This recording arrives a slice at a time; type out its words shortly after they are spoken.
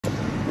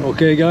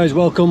Okay guys,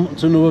 welcome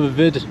to another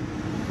vid.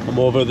 I'm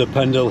over at the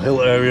Pendle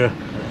Hill area.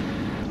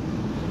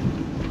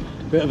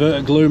 Bit of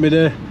a gloomy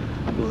day,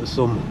 but there's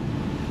some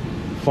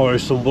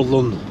forest, some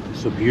woodland,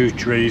 some huge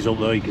trees up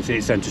there. You can see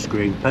it centre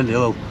screen.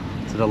 Pendle Hill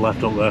to the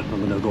left up there.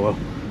 I'm going to go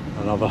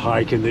and have a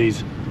hike in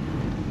these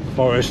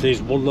forests,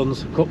 these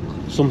woodlands, cook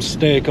some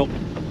steak up.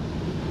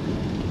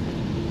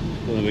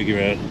 Gonna be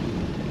great.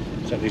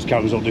 Set these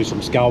cameras up, do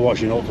some sky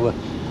watching, hopefully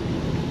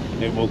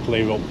it will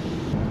clear up.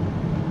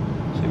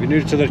 So if you're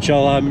new to the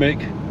channel, I'm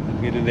Mick.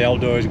 I'm getting in the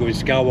outdoors, going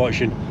sky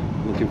watching,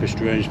 looking for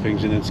strange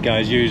things in the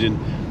skies using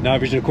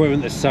Nightvision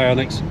equipment, the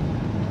Sionyx.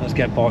 Let's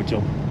get parked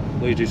up.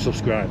 Please do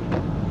subscribe.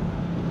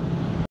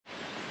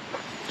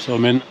 So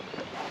I'm in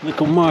a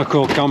little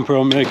micro camper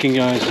I'm making,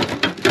 guys.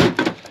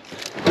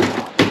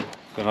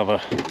 Gonna have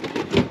a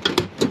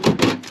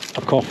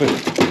coffee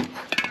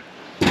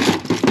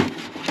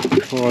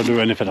before I do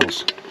anything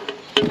else.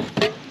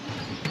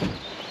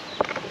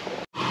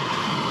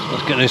 So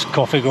let's get this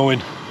coffee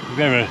going. If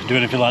you ever do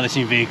anything like this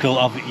in your vehicle,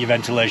 have your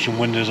ventilation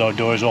windows or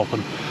doors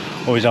open.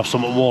 Always have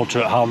some water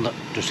at hand,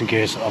 just in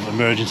case of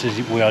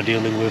emergencies we are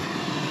dealing with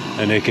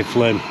a naked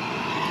flame.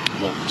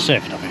 Well,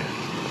 safe enough here,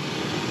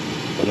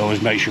 but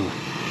always make sure.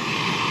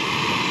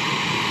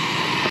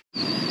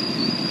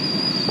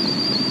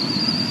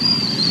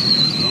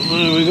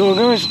 There we go,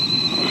 guys.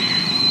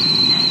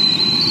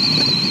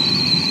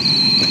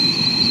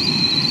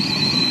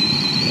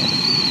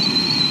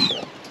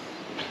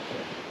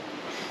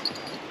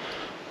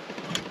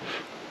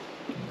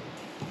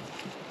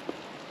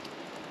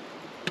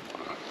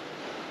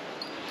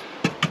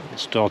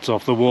 Starts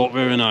off the walk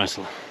very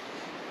nicely.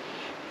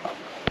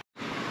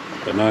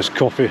 A nice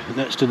coffee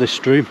next to this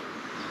stream.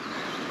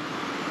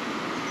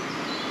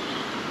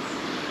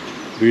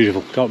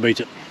 Beautiful, can't beat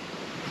it.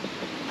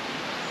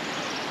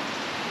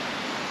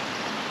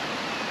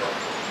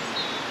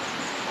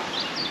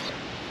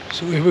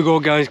 So here we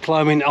go, guys,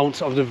 climbing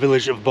out of the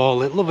village of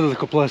Borley. Lovely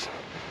little place,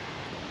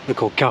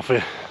 little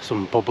cafe,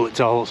 some public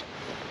toilets,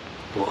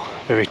 but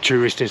very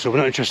touristy, so we're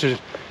not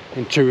interested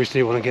in touristy.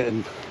 We want to get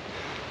in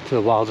to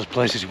the wildest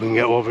places we can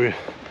get over here.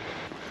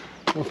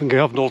 One thing I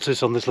have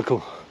noticed on this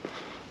little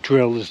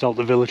trail just out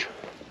the village,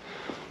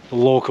 the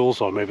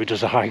locals, or maybe just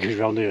the hikers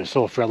around here, are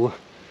so friendly.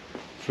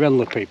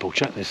 Friendly people.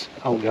 Check this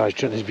out, guys,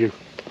 check this view.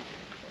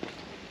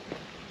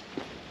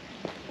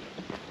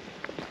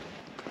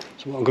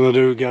 So what I'm going to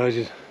do, guys,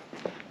 is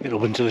get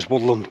up into this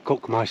woodland,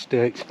 cook my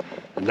steaks,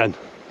 and then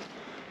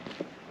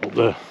up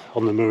there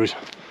on the moors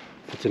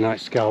for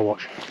tonight's sky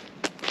watch.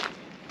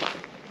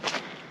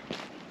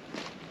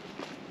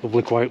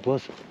 Lovely quiet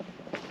place.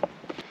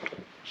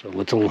 So a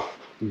little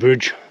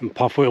bridge and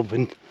pathway up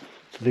into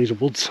these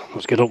woods.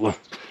 Let's get up there.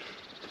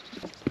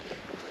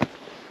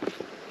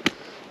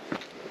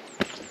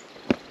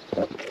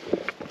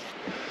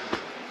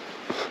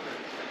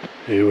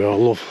 Here we are,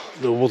 love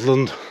the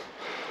woodland.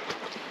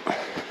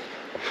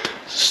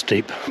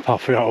 Steep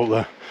pathway out up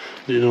there.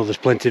 You know there's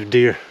plenty of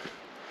deer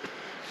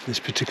in this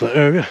particular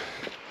area.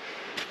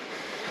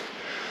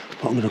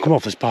 But I'm going to come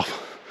off this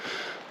path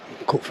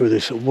and cut through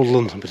this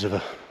woodland, a bit of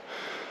a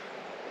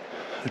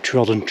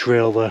trodden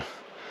trail there.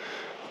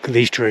 Look at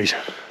these trees.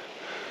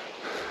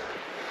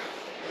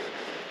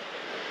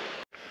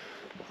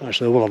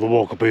 Actually, we'll have a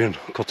walk up here and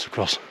cut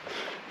across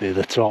near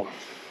the top.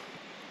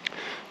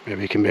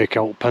 Maybe you can make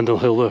out Pendle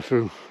Hill there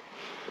through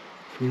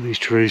these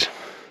trees.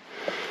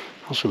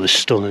 Absolutely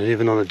stunning,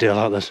 even on a day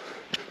like this.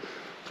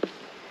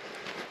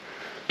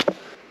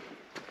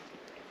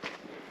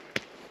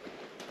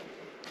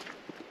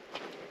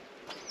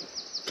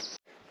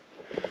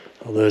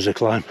 Oh, there's a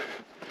climb.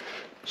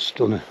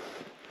 Stunning.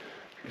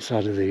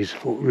 Inside of these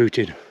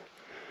uprooted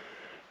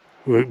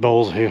root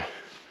balls here.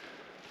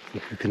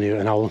 If you can hear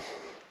an owl.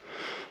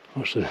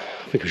 Actually,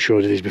 I think I've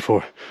showed you these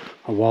before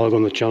a while ago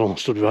on the channel. I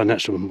stood right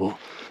next to them, but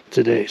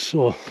today it's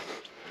so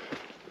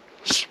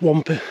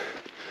swampy.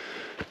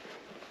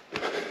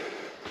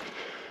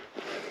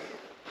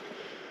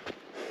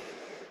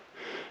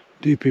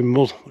 Deep in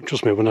mud.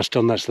 Trust me, when I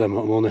stand next to them,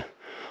 I'm only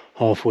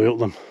halfway up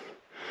them.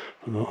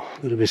 I'm not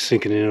going to be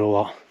sinking in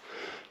all that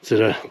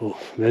today, but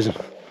amazing.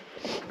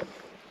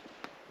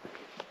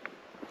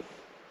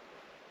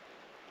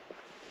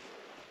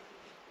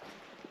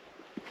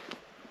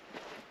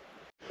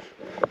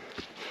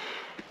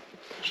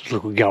 Just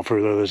look, we got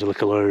through there, there's a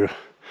little area.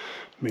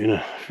 Me and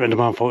a friend of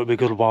mine thought it'd be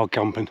good wild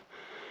camping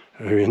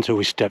area until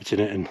we stepped in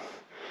it and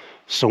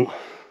sunk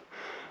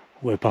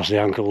way past the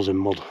ankles in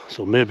mud.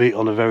 So maybe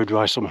on a very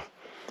dry summer.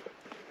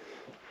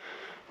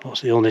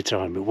 That's the only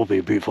time. It will be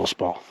a beautiful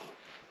spot.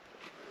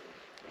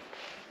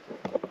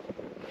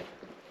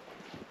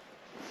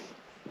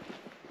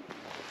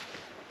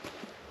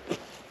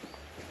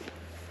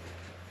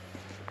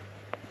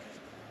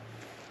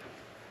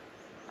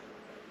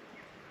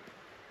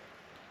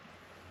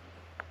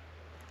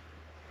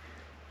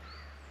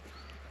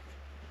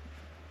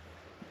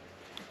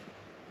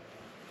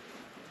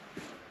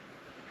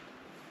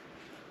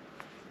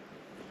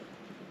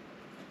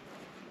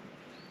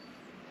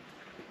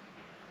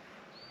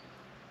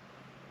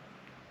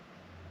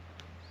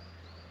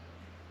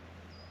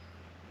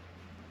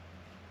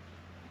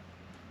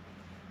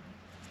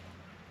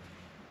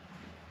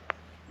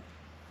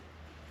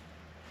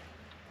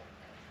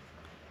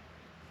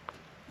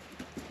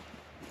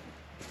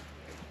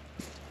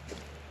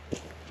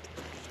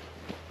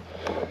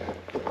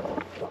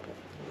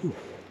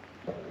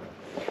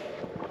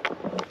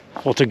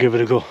 thought to give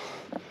it a go,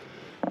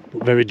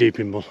 but very deep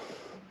in mud.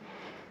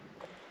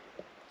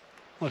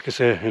 Like I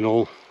say in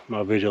all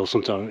my videos,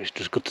 sometimes it's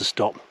just good to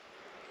stop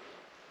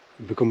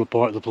and become a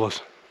part of the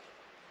place.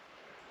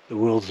 The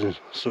world's in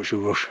such a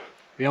rush.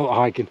 If you're out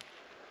hiking,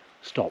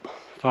 stop.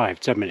 5,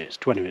 10 minutes,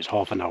 20 minutes,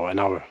 half an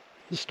hour.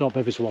 Just stop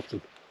every so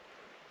often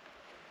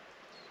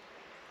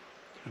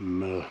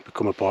and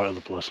become a part of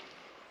the place.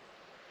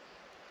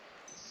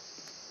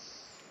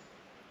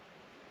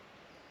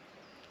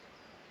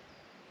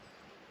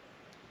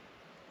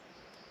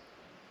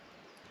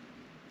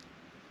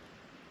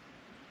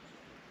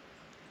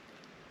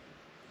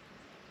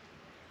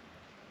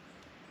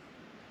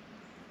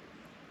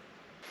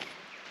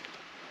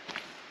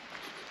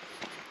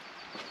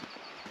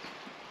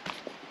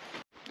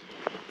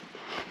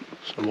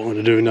 So what I'm going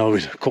to do now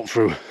is cut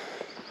through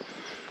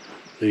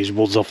these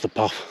woods off the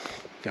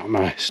path, get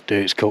my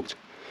steaks cooked.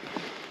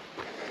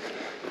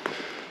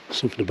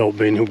 Something about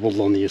being in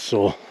woodland, you're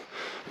so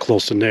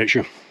close to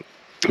nature,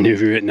 and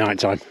if you're at night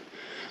time,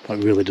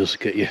 that really does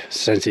get your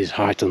senses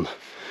heightened,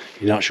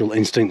 your natural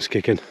instincts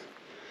kick in.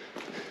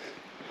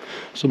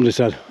 Somebody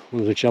said,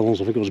 one of the channels,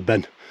 I think it was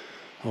Ben,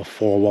 or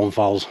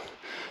 41000,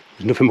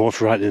 there's nothing more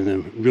frightening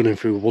than running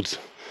through woods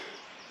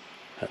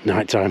at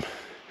night time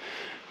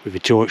with your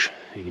torch.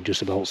 You can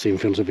just about see in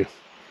front of you.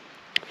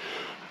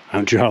 I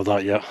haven't tried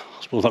that yet.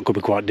 I suppose that could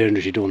be quite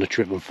dangerous. You don't want to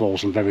trip and fall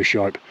some very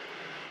sharp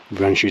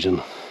branches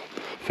and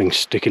things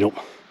sticking up.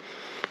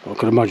 But I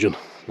could imagine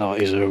that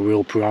is a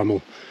real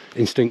primal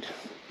instinct,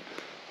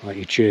 like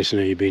you're chasing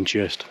or you're being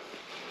chased.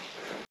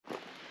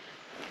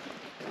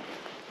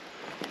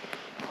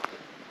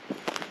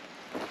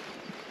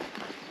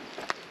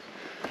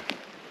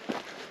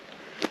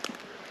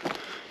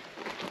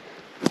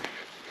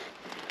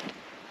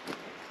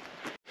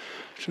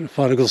 Trying to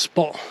find a good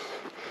spot,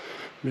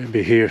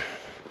 maybe here,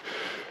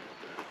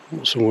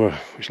 somewhere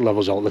which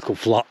levels out a little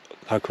flat.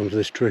 Out comes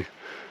this tree.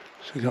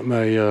 So I got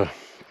my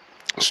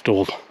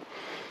stove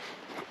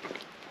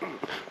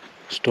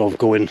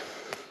going,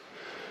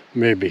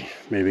 maybe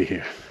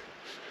here.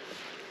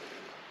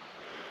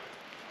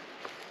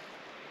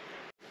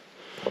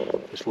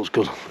 This looks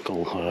good.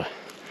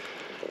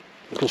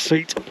 Little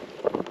seat,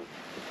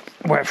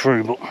 wet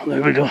through, but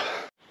there we go.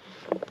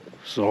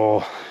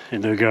 So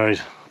in there,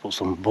 guys. Put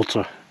some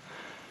butter,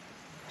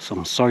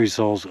 some soy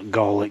sauce,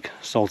 garlic,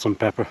 salt and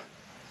pepper.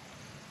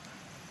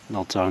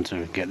 Now time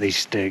to get these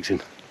steaks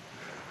in.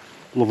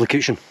 Lovely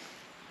kitchen.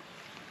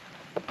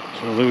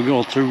 So there we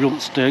go, 2 rump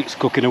steaks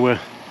cooking away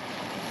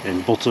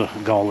in butter,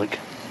 garlic,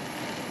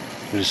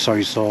 with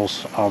soy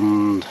sauce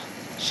and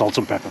salt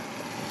and pepper.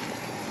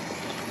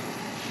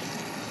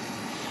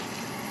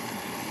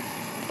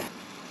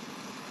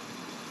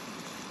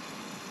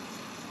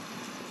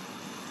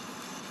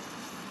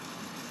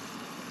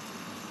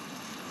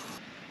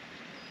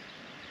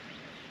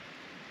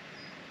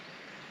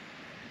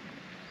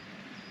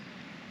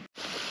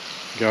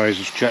 Guys,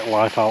 just check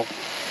life out.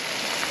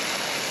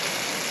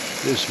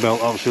 It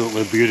smells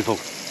absolutely beautiful.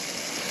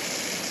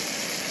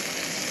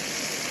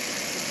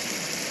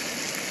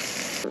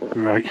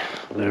 Right,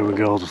 there we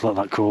go, just let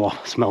that cool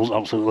off. Smells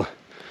absolutely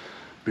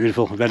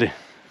beautiful, ready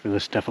for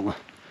this definitely.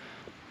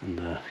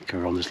 And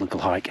carry on this little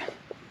hike.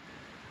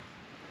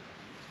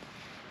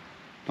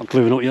 Not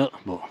clearing up yet,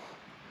 but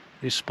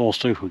it's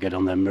supposed to. We'll get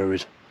on there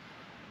mirrors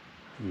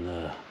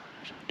and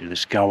do the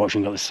sky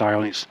watching, got the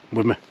Sionyx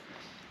with me.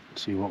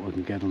 See what we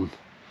can get on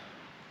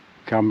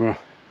camera.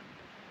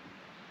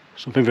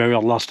 Something very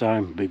odd last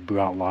time, big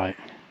bright light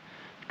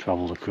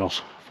travelled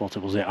across. Thought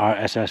it was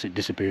the ISS, it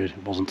disappeared.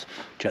 It wasn't.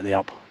 Checked the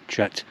app,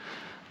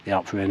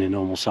 for any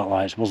normal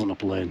satellites. It wasn't a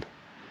plane.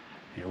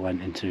 It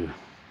went into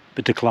a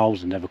bit of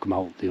clouds and never come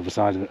out the other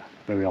side of it.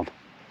 Very odd.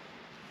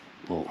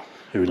 But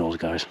who knows,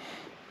 guys.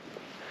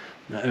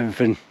 Now,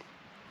 everything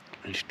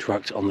is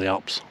tracked on the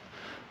apps.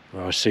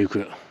 There are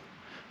secret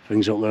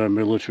things up there,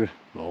 military,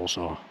 but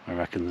also I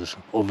reckon there's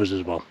others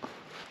as well.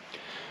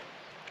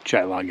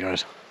 Check that,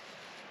 guys.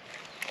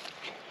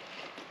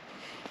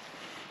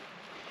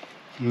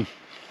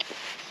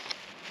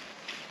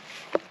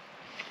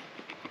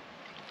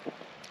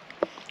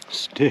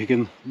 Steak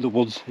in the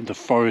woods, in the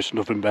forest,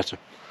 nothing better.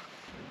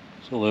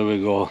 So there we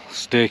go,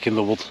 steak in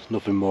the woods,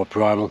 nothing more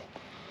primal,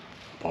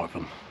 apart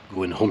from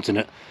going hunting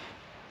it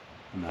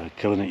and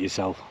killing it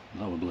yourself.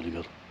 That would be bloody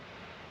good.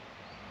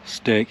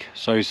 Steak,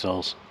 soy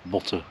sauce,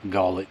 butter,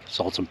 garlic,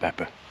 salt and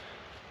pepper.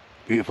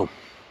 Beautiful.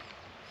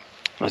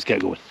 Let's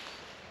get going.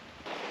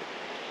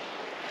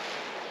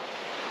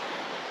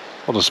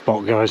 What a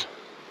spot, guys.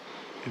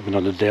 Even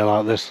on a day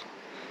like this.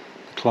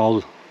 The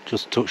cloud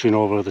just touching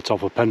over the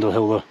top of Pendle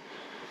Hill there.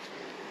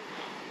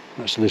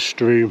 Next to this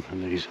stream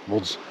and these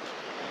woods.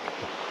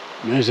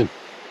 Amazing.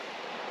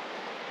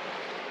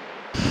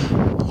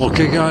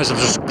 Okay, guys, I've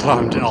just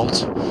climbed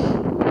out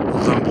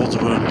of them woods.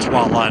 We're in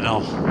twilight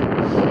now.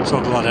 So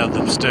glad I had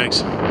them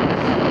steaks.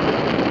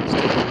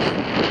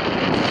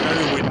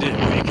 Very windy,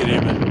 but you can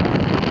hear me.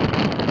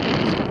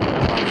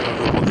 Climb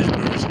further up on these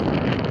mirrors.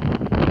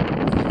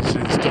 See,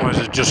 the stories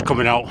are just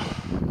coming out.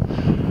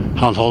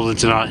 Hand holding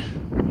tonight.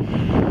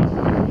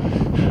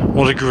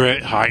 What a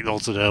great hike though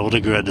today, what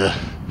a great day.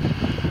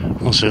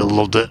 Honestly, I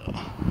loved it.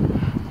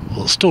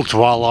 Well, it's still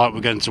twilight, we're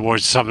getting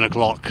towards 7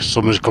 o'clock,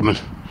 summer's coming.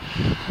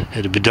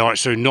 It'll be dark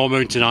soon, no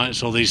moon tonight,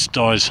 so these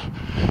stars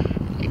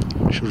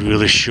should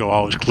really show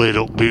how it's cleared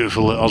up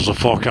beautifully as the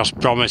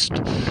forecast promised,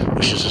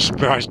 which is a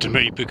surprise to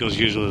me because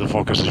usually the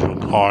forecast is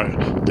wrong, or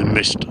the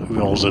mist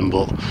rolls in,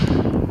 but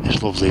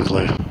it's lovely and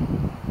clear.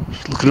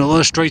 Just looking at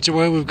that straight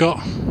away, we've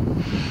got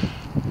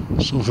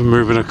something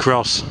moving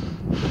across.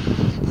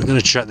 I'm going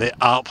to check the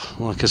app.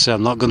 Like I said,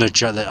 I'm not going to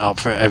check the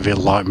app for every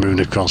light moving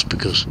across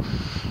because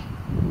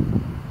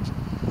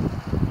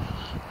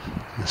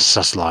the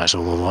satellites,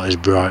 although that is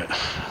bright,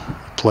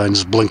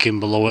 planes blinking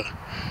below it.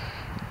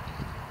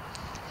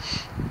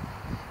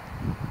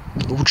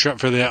 We'll check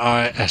for the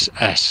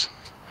ISS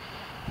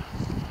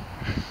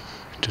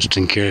just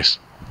in case.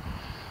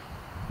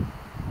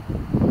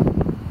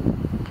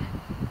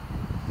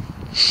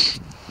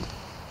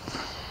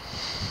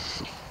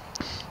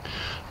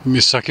 Give me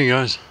a second,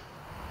 guys.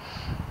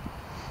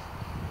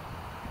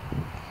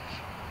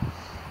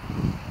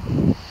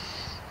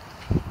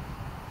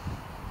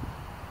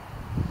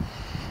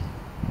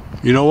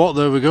 You know what,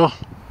 there we go.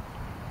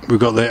 We've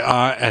got the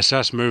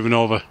ISS moving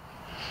over.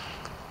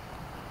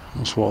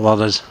 That's what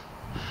that is.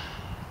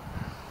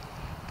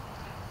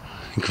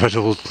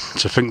 Incredible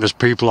to think there's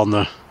people on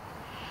there.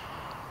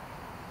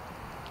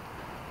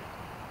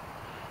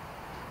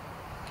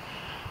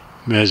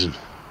 Amazing.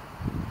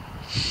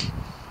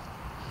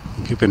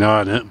 Keep an eye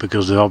on it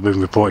because there have been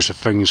reports of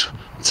things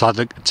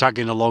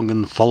tagging along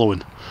and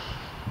following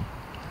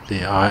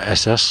the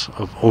ISS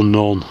of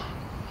unknown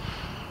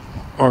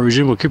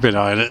origin. We'll keep an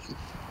eye on it.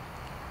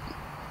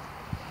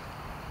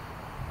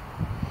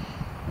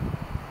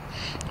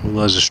 Well,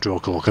 there's a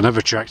stroke look. I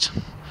never checked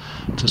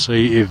to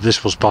see if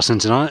this was passing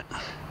tonight.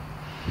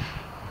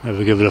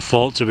 Never give it a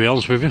thought, to be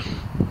honest with you.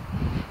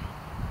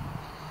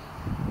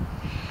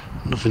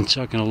 Nothing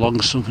tagging along,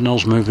 something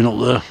else moving up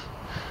there.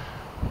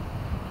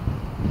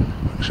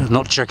 So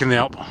not checking the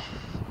app.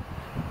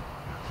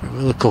 A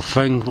really cool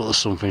thing, but there's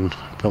something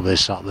probably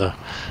sat there.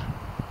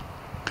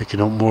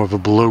 Picking up more of a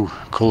blue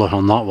colour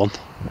on that one.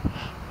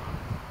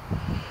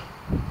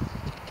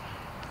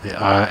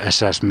 The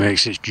ISS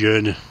makes its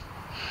journey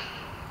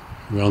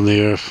around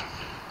the Earth.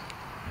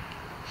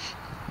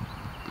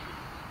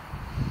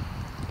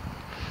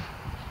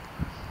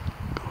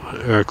 Got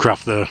an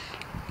aircraft there.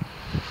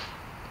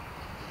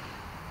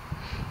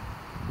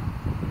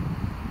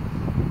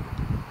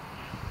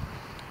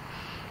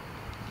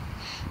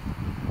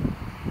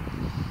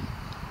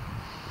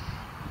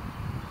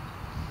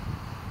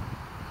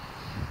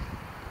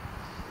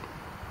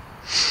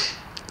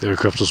 The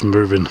aircraft is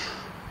moving,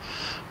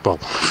 well,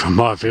 from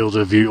my field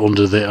of view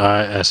under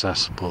the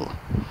ISS, but look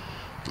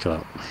at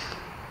that.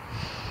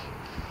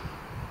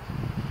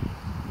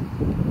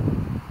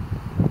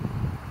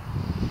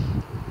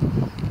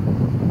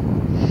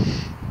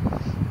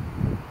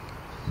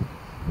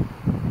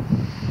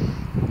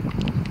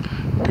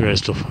 Great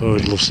stuff. I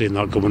always love seeing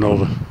that coming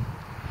over.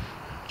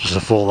 Just a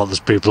thought that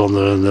there's people on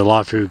there and the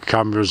live view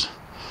cameras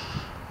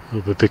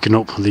will be picking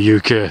up the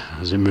UK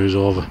as it moves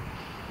over.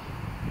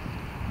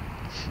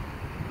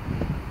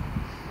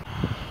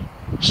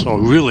 So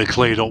really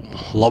cleared up,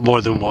 a lot more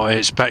than what I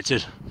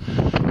expected.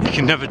 You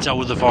can never tell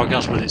with the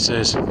forecast when it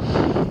says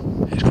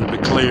it's going to be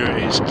clear,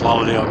 it's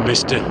cloudy or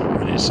misty.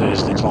 When it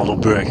says the cloud will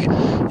break,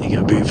 you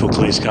get beautiful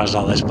clear skies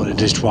like this, but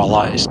it is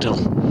twilight, it's still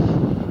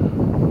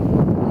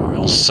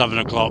around 7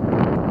 o'clock.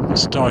 The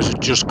stars are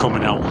just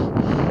coming out.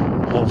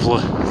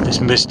 Hopefully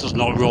this mist does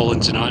not roll in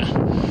tonight.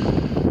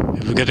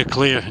 If we get a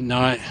clear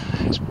night,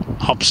 it's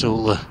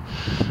absolutely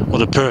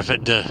what a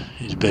perfect day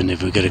it's been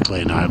if we get a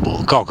clear night,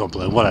 but can't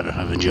complain, whatever,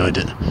 I've enjoyed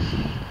it.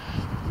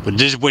 But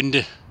it is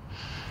windy,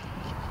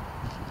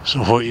 so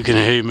I hope you can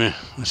hear me.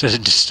 It says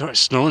it just started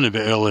snowing a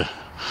bit earlier.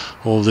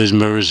 All these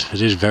mirrors,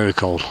 it is very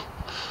cold.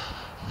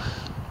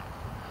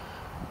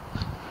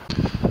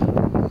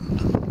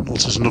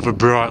 There's another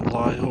bright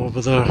light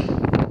over there.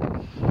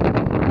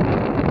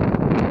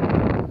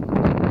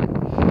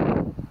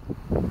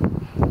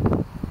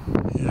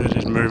 Yeah, it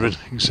is moving,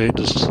 you can see it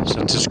does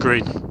centre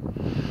screen.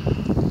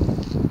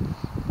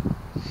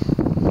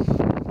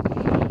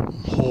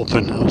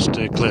 Hoping it'll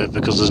stay clear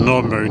because there's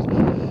no moon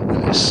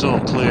and it's so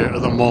clear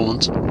at the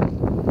moment.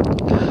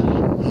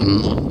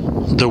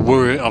 And the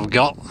worry I've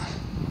got,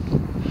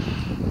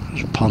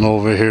 just pan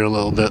over here a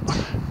little bit,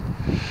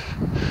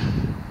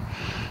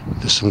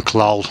 there's some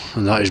cloud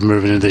and that is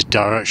moving in this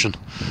direction,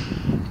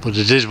 but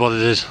it is what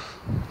it is.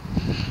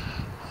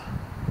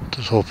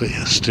 Just hope it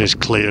stays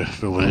clear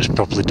for when it's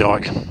properly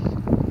dark.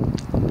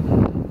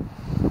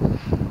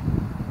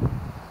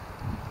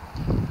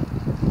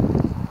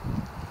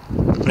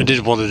 It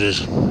is what it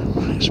is.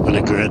 It's been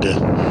a great day.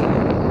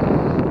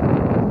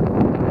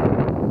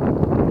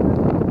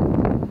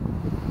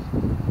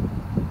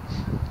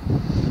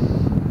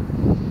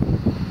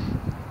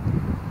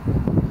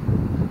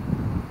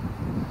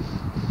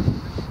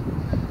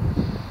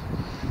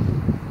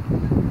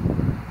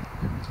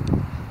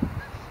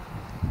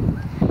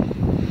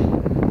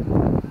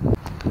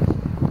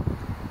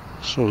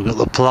 So we've got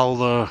the plough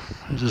there.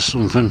 Is there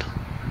something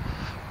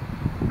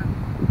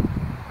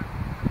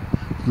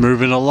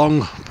moving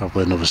along?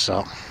 Probably another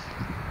sat.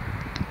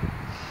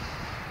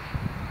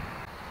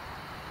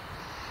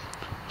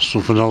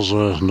 Something else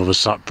there, another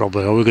sat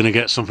probably. Are we going to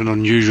get something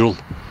unusual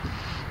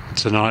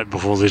tonight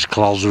before these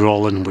clouds are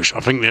rolling? Which I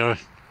think they are.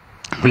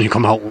 When you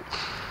come out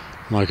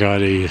like I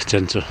do, you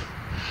tend to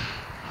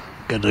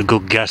get a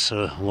good guess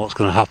of what's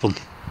going to happen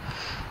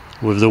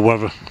with the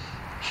weather.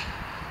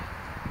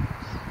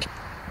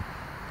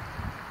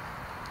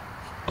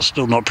 It's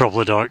still not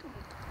properly dark.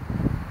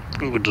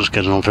 We're just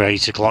getting on for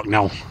 8 o'clock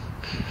now.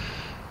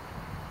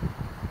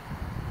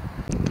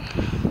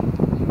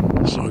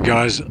 So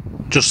guys,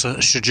 just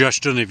a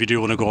suggestion, if you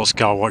do want to go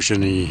sky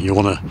watching and you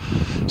want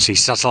to see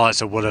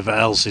satellites or whatever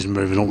else is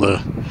moving up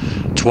there,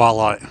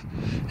 twilight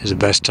is the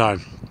best time.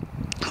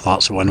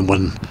 That's when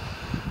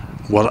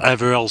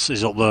whatever else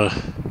is up there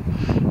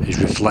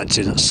is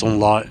reflecting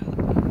sunlight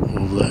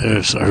over the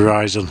Earth's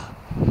horizon.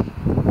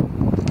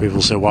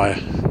 People say, why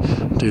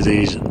do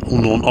these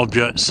unknown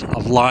objects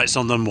have lights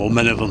on them, or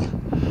many of them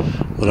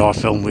that I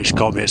filmed, which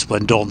can't be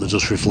explained, don't, they're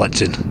just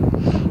reflecting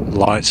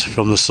lights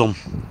from the sun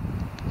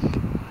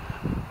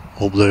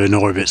up there in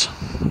orbit.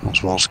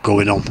 That's what's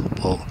going on.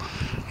 But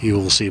you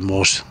will see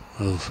most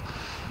of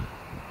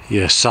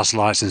your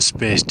satellites and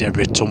space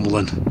debris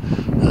tumbling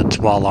at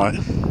twilight.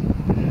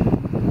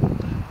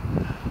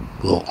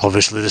 But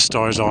obviously the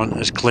stars aren't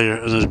as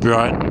clear and as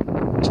bright.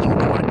 It's not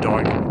quite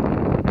dark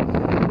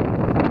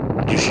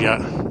just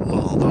yet.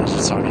 Well, that's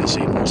the time you'll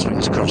see most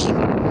things crossing.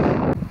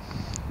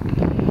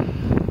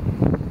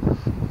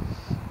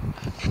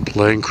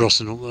 Plane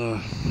crossing up there.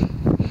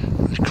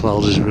 The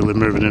cloud is really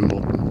moving in,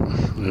 but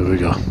there we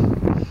go.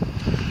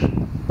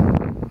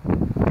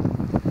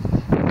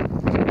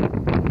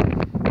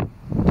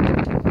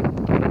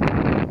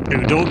 If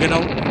we don't get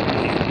out,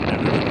 you're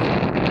never going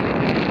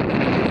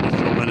to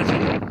film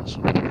anything.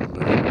 So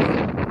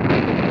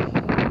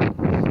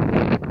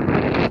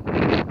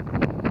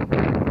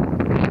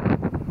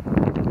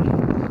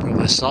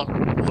probably sat.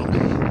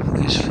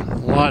 These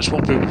lights,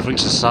 what people think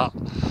is sat.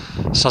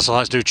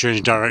 Satellites do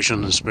change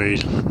direction and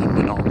speed, and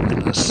we're not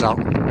looking at sat.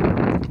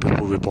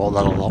 People report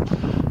that a lot.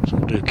 So I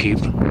do keep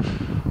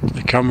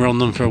the camera on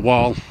them for a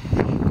while.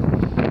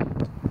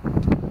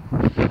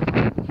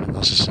 And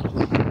that's a sat.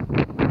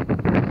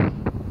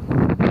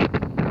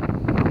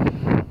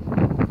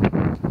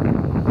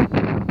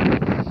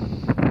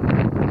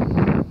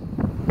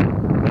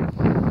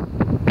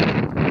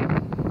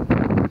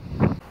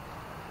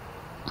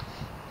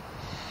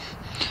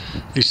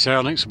 These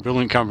Sionyx are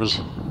brilliant cameras,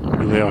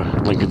 really are.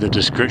 Link in the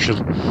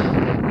description.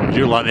 If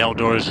you like the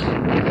outdoors,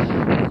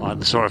 like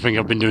the sort of thing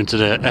I've been doing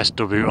today,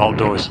 SW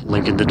Outdoors,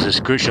 link in the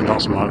description.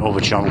 That's my other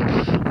channel.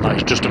 That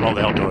is just about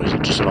the outdoors.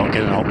 It's just about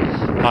getting out,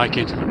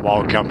 hiking,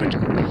 wild camping,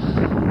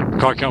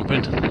 car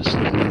camping,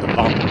 sleeping in the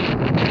van.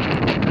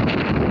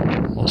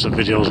 Lots of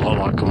videos like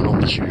that coming up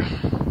this year.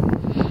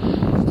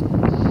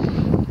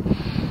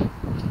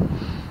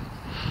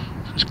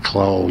 This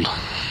cloud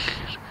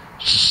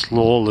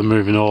slowly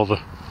moving over.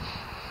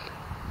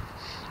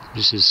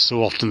 This is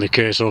so often the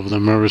case over the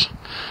mirrors.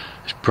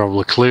 It's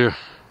probably clear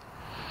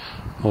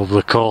over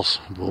the course,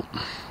 but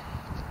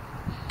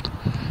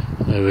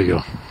there we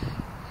go.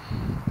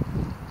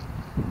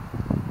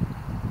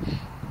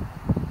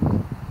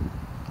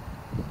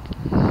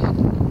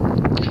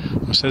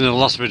 I said in the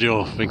last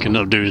video, thinking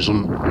of doing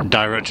some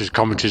director's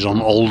commentaries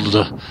on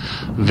older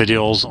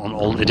videos.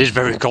 It is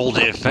very cold,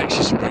 it affects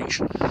your speech.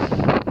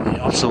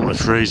 You're absolutely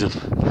freezing.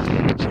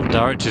 So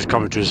director's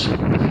commentaries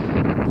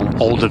on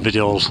older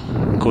videos,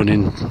 going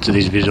into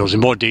these videos in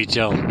more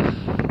detail,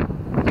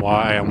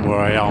 why I am where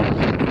I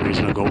am, the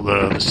reason I got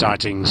the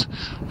sightings,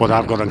 what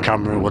I've got on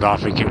camera, what I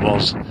think it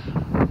was,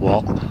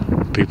 what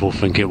people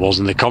think it was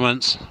in the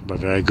comments,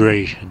 whether I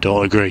agree,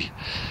 don't agree.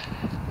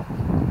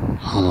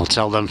 And I'll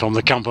tell them from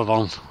the camper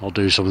van. I'll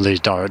do some of these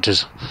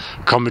directors'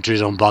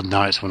 commentaries on bad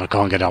nights when I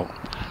can't get out.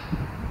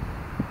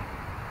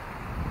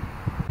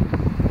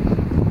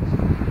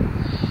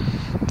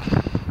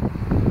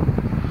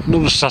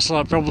 Another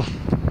satellite problem.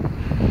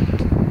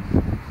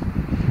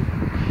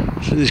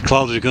 I think these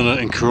clouds are going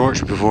to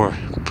encroach before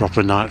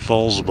proper night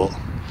falls, but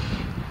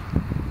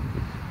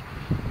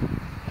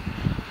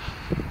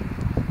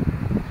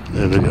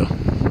there we go.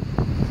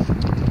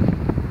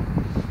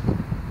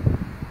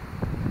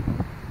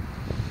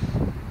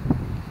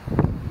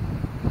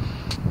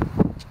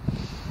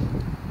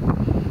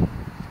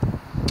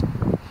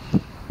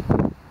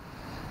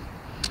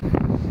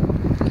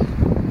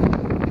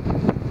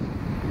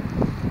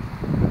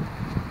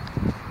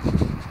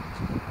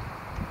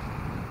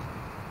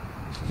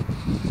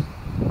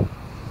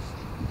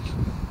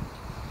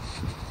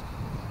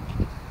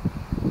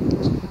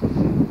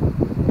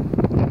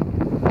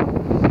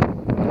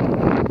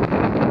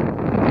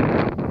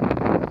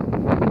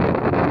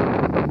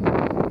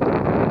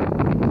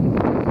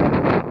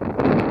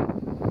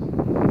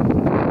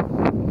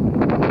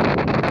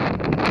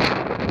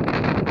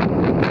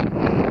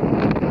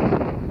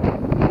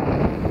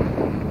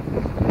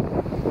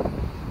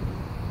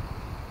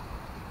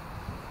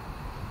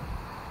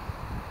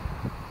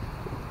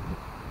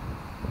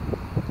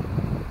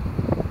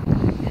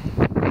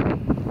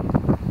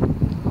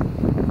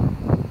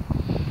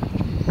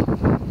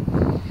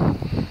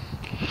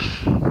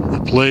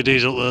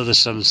 Ladies up there, the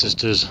Seven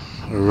Sisters,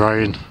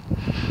 Orion,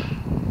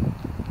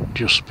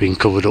 just being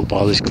covered up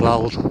by this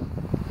cloud.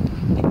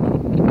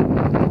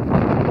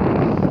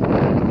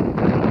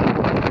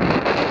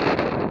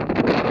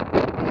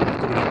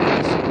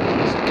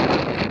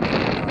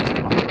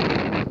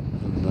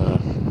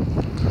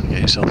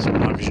 Get yourself some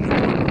Nightvision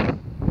equipment.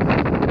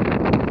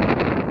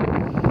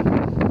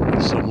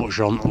 So much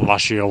on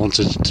last year I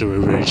wanted to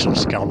arrange some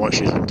scout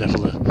watches, and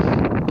definitely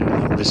doing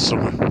that this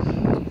summer.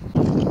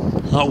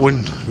 That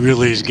wind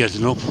really is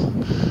getting up.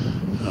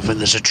 I think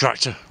there's a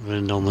tractor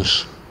running down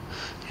this.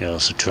 Yeah,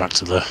 there's a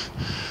tractor there.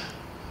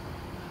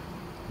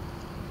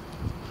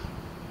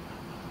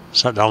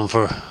 Sat down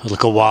for a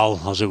little while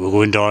as it was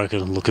going dark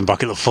and looking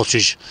back at the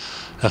footage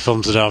I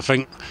filmed today. I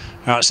think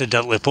I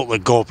accidentally put the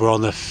GoPro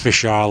on the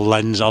fisheye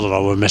lens. I don't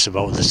know, we're messing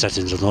about with the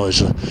settings. I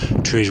noticed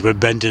the trees were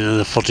bending in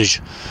the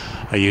footage.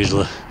 I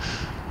usually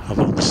have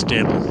on the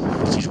stable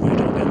footage where you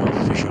don't get that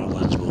fisheye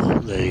lens,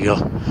 but there you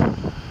go.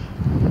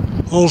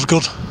 All's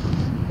good.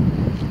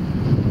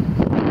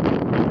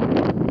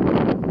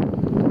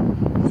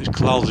 This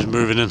cloud is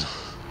moving in.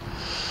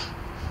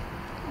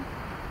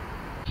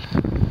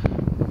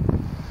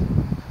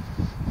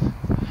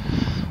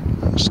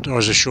 The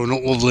stars are showing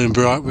up lovely and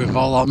bright with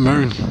all that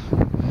moon.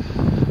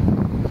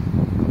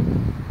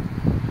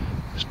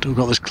 Still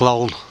got this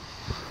cloud.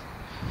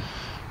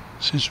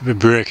 Seems to be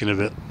breaking a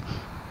bit.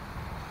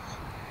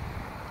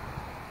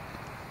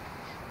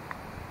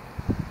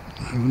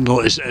 I haven't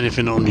noticed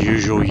anything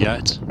unusual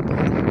yet.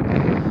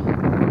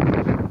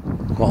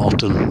 Quite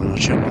often when I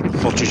check out the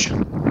footage, I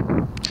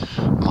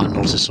might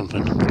notice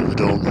something, but if I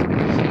don't,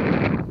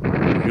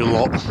 you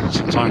lot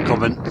sometimes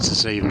comment to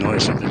say you've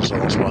noticed something, so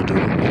that's what I do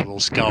with my little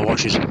scout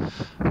watches.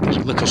 There's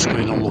a little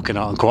screen I'm looking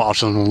at, and quite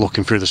often I'm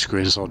looking through the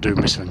screen, so I do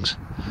miss things.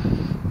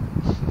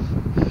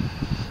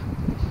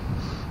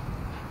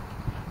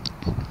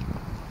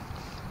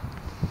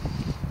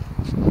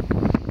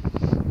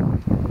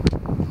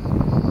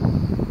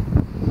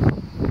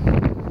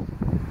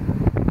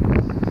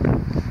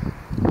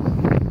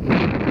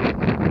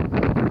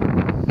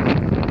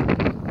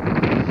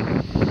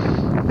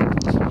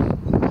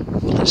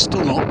 It's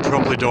still not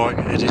properly dark,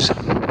 it is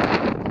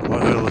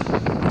quite early.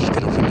 I just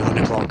get up at 9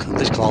 o'clock and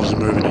this cloud is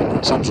moving in.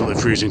 It's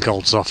absolutely freezing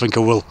cold, so I think I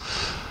will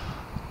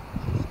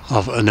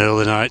have an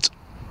early night.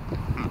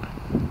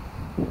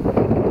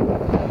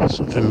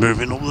 Something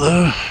moving up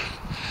there.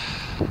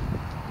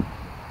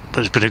 But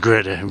it's been a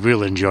great day, I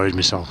really enjoyed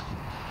myself.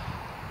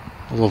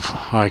 I love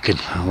hiking,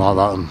 I like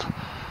that, and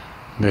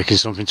making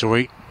something to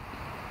eat.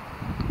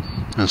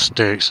 And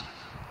steaks.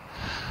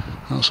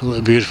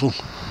 Absolutely beautiful.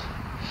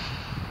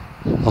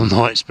 I'm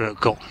no expert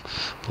cook,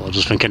 but I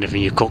just think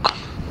anything you cook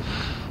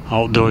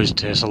outdoors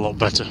tastes a lot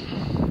better.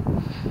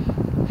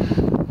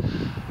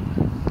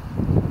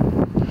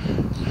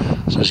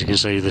 So as you can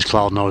see, this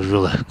cloud now is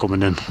really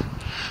coming in.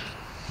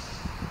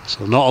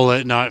 So not a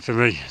late night for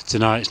me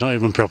tonight, it's not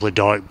even properly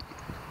dark.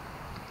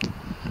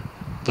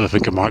 But I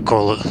think I might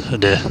call it a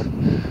day.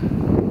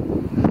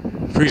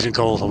 Freezing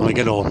cold, I'm going to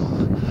get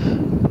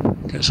home,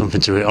 get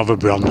something to eat, have a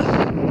brandy.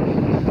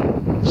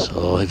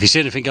 So if you see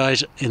anything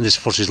guys in this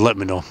footage, let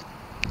me know.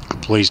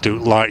 Please do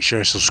like,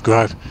 share,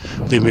 subscribe,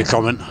 leave me a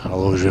comment,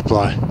 I'll always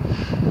reply.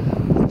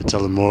 I'll be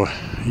telling more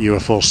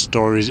UFO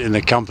stories in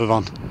the camper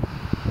van,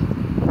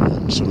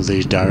 and some of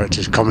these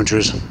directors'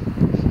 commentaries.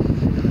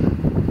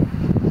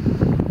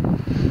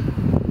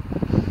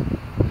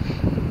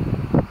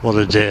 What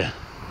a day.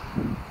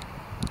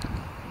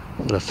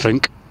 But I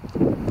think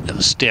if I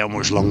stay out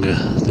much longer,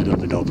 they're going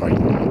to be no point.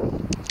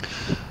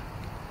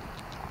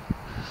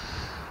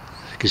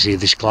 You can see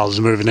this cloud is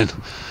moving in,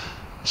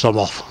 so I'm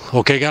off.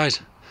 Okay guys,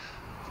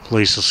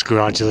 please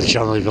subscribe to the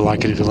channel if you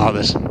like anything like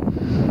this.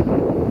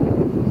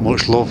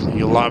 Much love,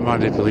 you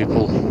like-minded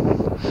people.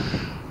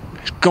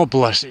 God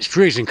bless, it's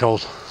freezing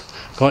cold,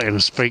 can't even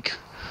speak.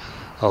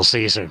 I'll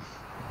see you soon.